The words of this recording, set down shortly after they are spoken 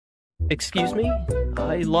Excuse me?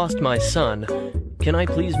 I lost my son. Can I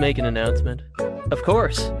please make an announcement? Of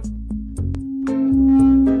course.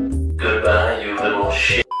 Goodbye, you little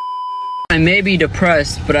shit. I may be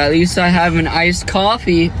depressed, but at least I have an iced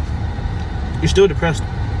coffee. You're still depressed.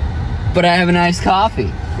 But I have an iced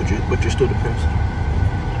coffee. But you're still depressed.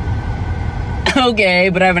 Okay,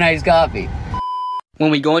 but I have an iced coffee.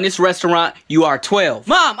 When we go in this restaurant, you are 12.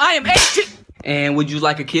 Mom, I am 18! And would you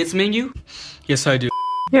like a kids menu? Yes, I do.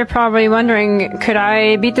 You're probably wondering, could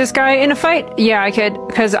I beat this guy in a fight? Yeah, I could,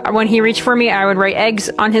 because when he reached for me, I would write eggs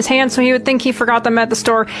on his hand so he would think he forgot them at the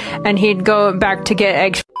store, and he'd go back to get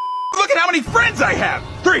eggs. Look at how many friends I have!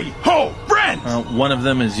 3 whole friends! One of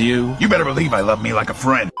them is you. You better believe I love me like a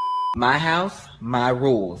friend. My house, my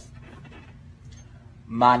rules.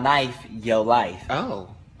 My knife, your life. Oh.